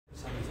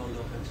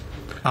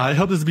It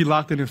helped us to be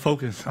locked in and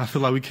focused. I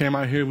feel like we came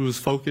out here, we was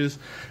focused,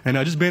 and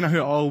just being out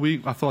here all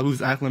week, I felt like we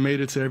was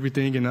acclimated to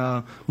everything, and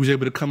we was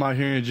able to come out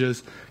here and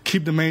just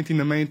keep the main thing,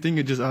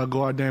 and just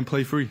go out there and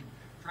play free.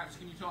 Travis,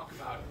 can you talk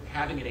about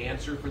having an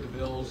answer for the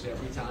Bills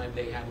every time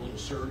they had a little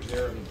surge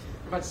there? I mean,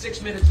 for about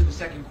 6 minutes in the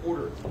second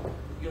quarter,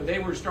 they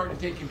were starting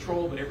to take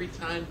control, but every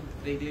time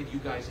they did, you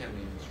guys had an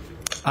answer.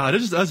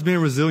 It's just us being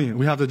resilient.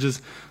 We have to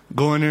just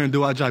go in there and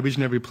do our job each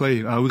and every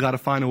play. We got to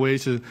find a way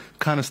to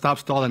kind of stop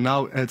stalling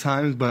out at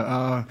times,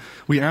 but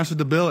we answered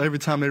the bell every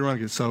time they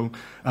run it. So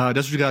that's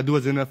what you got to do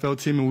as an NFL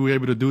team, and we were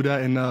able to do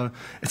that. And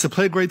to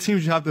play great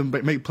teams, you have to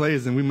make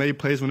plays, and we made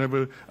plays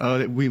whenever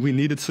we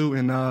needed to,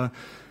 and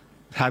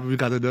happy we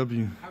got the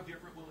W. How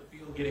different will it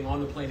feel getting on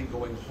the plane and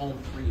going home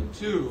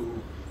 3-2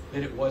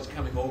 than it was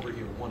coming over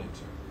here 1-2?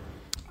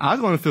 I was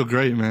going to feel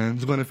great, man.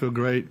 It's going to feel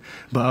great.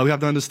 But we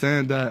have to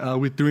understand that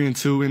we're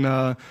 3-2,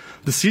 and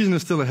the season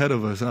is still ahead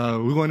of us.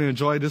 We're going to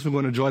enjoy this. We're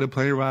going to enjoy the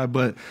plane ride.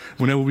 But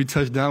whenever we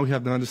touch down, we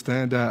have to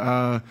understand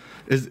that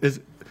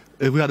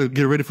we have to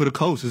get ready for the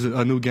coast. It's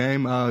a new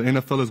game.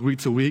 NFL is week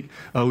to week.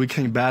 We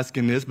can't bask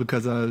in this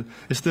because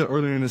it's still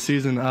early in the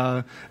season.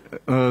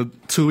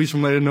 2 weeks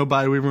from later,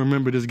 nobody will even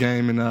remember this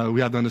game, and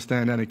we have to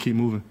understand that and keep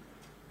moving.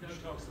 Coach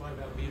talks a lot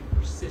about being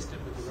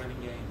persistent with the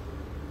running game.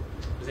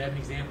 Was that an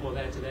example of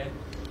that today?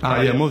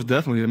 Yeah, most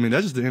definitely. I mean,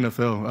 that's just the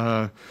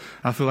NFL.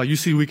 I feel like you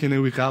see week in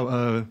and week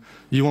out,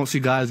 you won't see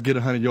guys get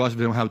 100 yards if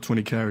they don't have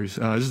 20 carries.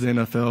 This is the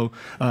NFL.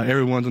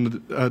 Everyone's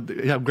on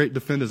you have great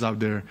defenders out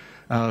there,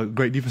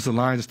 great defensive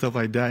lines and stuff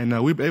like that. And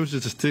we were able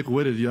just to stick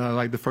with it,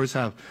 like the first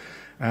half.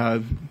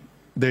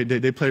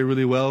 They play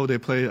really well. They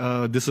play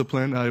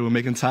disciplined. They were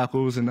making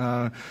tackles, and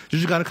you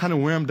just got to kind of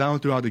wear them down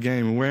throughout the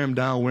game and wear them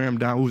down.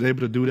 We was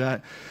able to do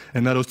that.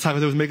 And those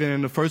tackles they was making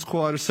in the first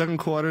quarter, second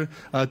quarter,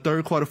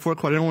 third quarter, fourth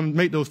quarter, they don't want to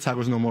make those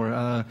tackles no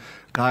more.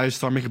 Guys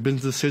start making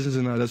business decisions,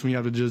 and that's when you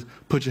have to just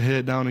put your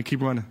head down and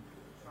keep running.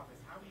 Travis,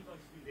 how are you guys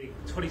feeling?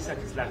 20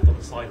 seconds left on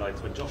the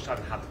sidelines when Josh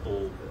Allen had the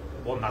ball,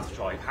 one last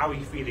drive. How are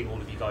you feeling,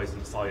 all of you guys on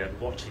the sideline,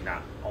 watching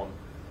that on?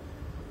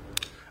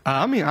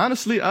 I mean,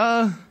 honestly,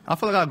 I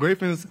feel like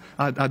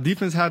our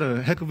defense had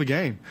a heck of a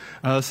game.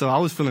 So I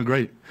was feeling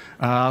great.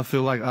 I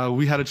feel like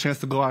we had a chance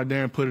to go out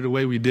there and put it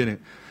away. We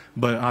didn't.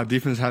 But our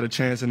defense had a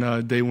chance,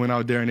 and they went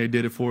out there and they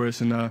did it for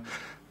us. And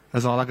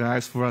that's all I can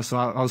ask for us. So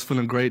I was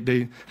feeling great.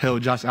 They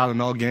held Josh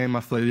Allen all game.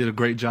 I feel like they did a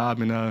great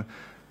job, and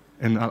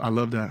I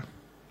love that.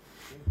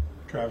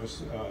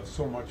 Travis,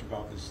 so much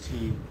about this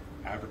team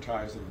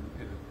advertised in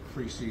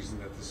the preseason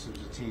that this was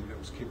a team that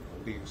was capable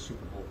of being a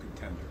Super Bowl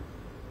contender.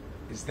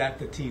 Is that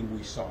the team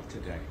we saw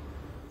today?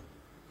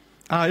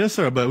 Yes,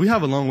 sir, but we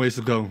have a long ways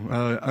to go.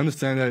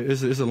 Understand that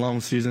it's a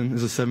long season.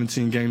 It's a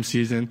 17-game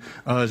season.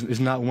 It's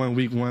not 1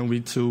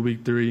 week, 2,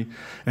 week 3.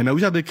 And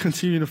we have to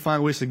continue to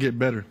find ways to get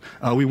better.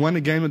 We won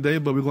the game today,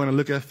 but we're going to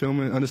look at film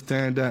and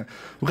understand that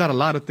we got a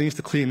lot of things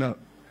to clean up.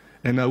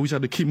 And we just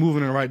have to keep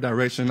moving in the right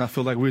direction. I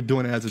feel like we're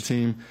doing it as a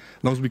team.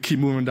 As long as we keep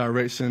moving in the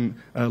direction,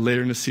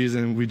 later in the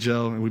season, we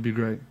gel and we'd be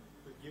great.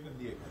 Given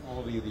the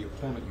quality of the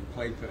opponent you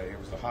played today, it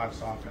was the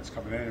hottest offense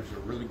coming in. It was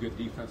a really good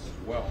defense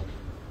as well.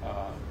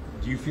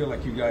 Do you feel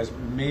like you guys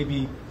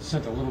maybe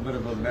sent a little bit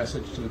of a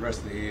message to the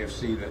rest of the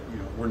AFC that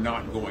we're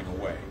not going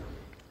away?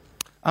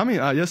 I mean,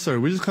 yes, sir.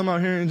 We just come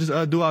out here and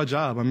just do our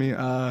job. I mean,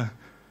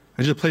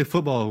 and just play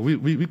football.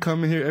 We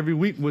come in here every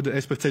week with the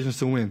expectations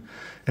to win,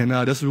 and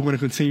that's what we're going to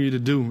continue to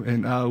do.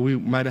 And we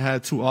might have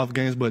had 2 off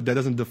games, but that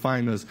doesn't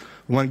define us.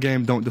 1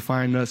 game don't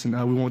define us, and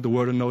we want the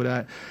world to know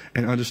that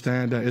and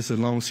understand that it's a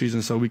long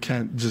season, so we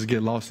can't just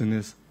get lost in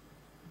this.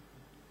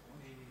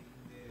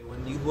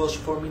 When it was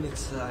 4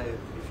 minutes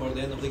before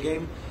the end of the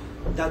game,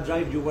 that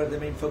drive you were the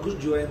main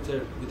focus. You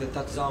entered with a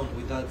touchdown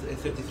with that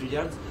 33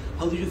 yards.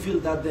 How do you feel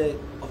that the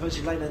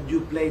offensive line and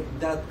you played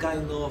that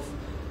kind of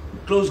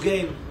close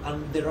game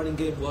and the running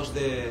game was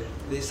the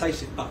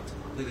decisive part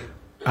of the game?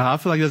 I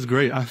feel like that's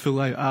great. I feel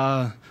like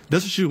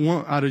that's what you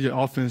want out of your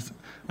offense.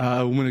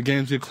 When the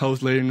games get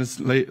close late in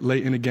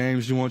the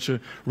games, you want your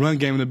run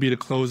game to be the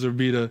closer,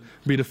 be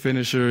the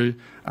finisher,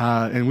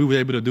 and we were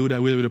able to do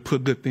that. We were able to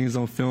put good things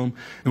on film,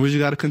 and we just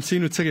got to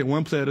continue to take it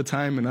one play at a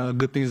time, and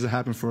good things will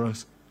happen for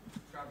us.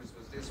 Travis,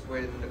 was this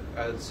win,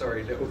 a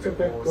little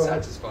bit more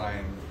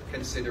satisfying,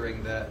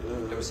 considering that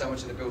there was so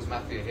much of the Bills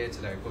mafia here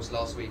today? Of course,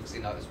 last week it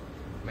seemed like it was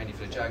mainly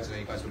for the Jags. I know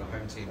you guys were the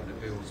home team, but the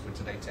Bills were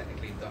today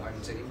technically the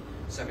home team.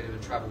 So many of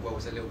them travel well.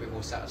 Was it a little bit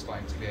more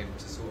satisfying to be able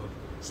to sort of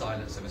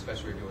silence them,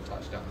 especially with your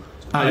touchdown?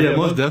 Yeah,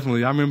 most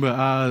definitely. I remember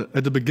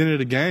at the beginning of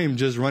the game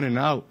just running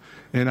out,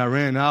 and I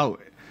ran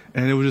out,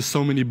 and it was just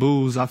so many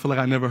boos. I feel like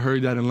I never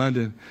heard that in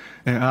London.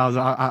 And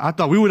I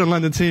thought we were the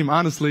London team,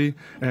 honestly,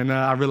 and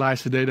I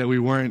realized today that we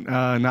weren't,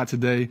 not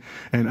today.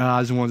 And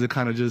I just wanted to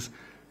kind of just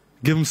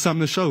give them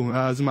something to show.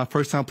 This is my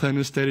first time playing in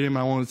the stadium.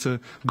 I wanted to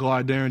go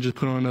out there and just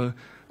put on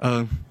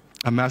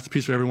a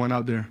masterpiece for everyone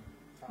out there.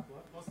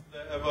 Wasn't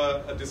there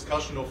ever a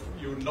discussion of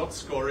you not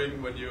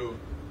scoring when you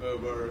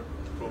were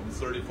from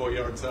 34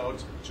 yards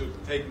out, should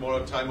take more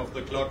time off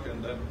the clock,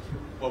 and then,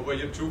 or were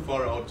you too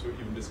far out to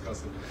even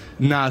discuss it?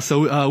 Nah,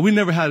 so we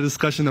never had a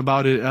discussion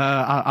about it.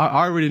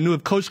 I already knew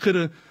if Coach could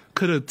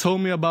have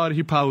told me about it,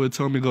 he probably would have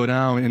told me to go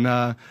down. And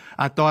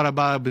I thought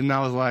about it, but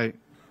now I was like,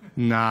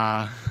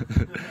 nah,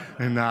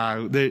 and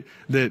nah. They've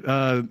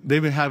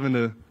been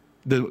having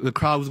the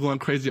crowd was going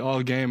crazy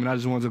all game, and I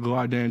just wanted to go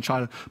out there and try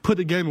to put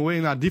the game away.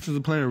 And our defense was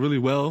playing really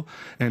well,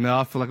 and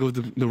I feel like it was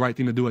the right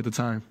thing to do at the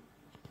time.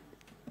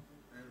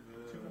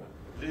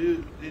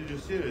 Did you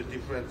see a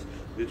difference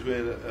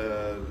between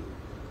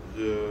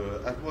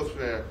the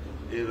atmosphere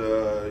in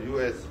the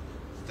U.S.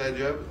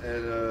 stadium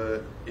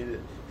and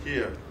in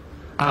here?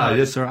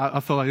 Yes, sir. I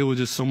felt like it was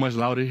just so much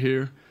louder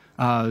here.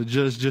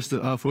 Just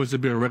for it to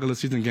be a regular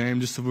season game,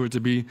 just for it to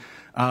be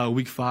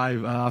week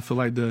 5, I feel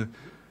like the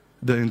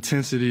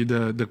intensity,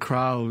 the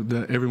crowd,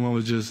 everyone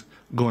was just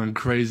going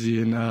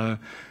crazy. And I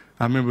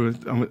remember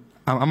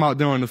I'm out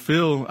there on the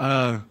field.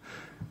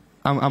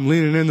 I'm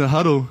leaning in the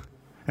huddle,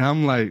 and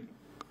I'm like,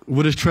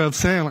 what is Trev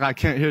saying? Like, I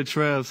can't hear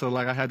Trev, so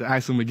like I had to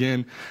ask him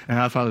again, and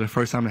that's probably the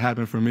first time it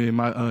happened for me in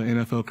my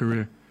NFL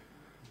career.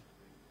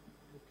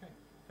 Okay.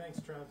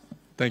 Thanks, Trev.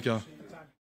 Thank y'all.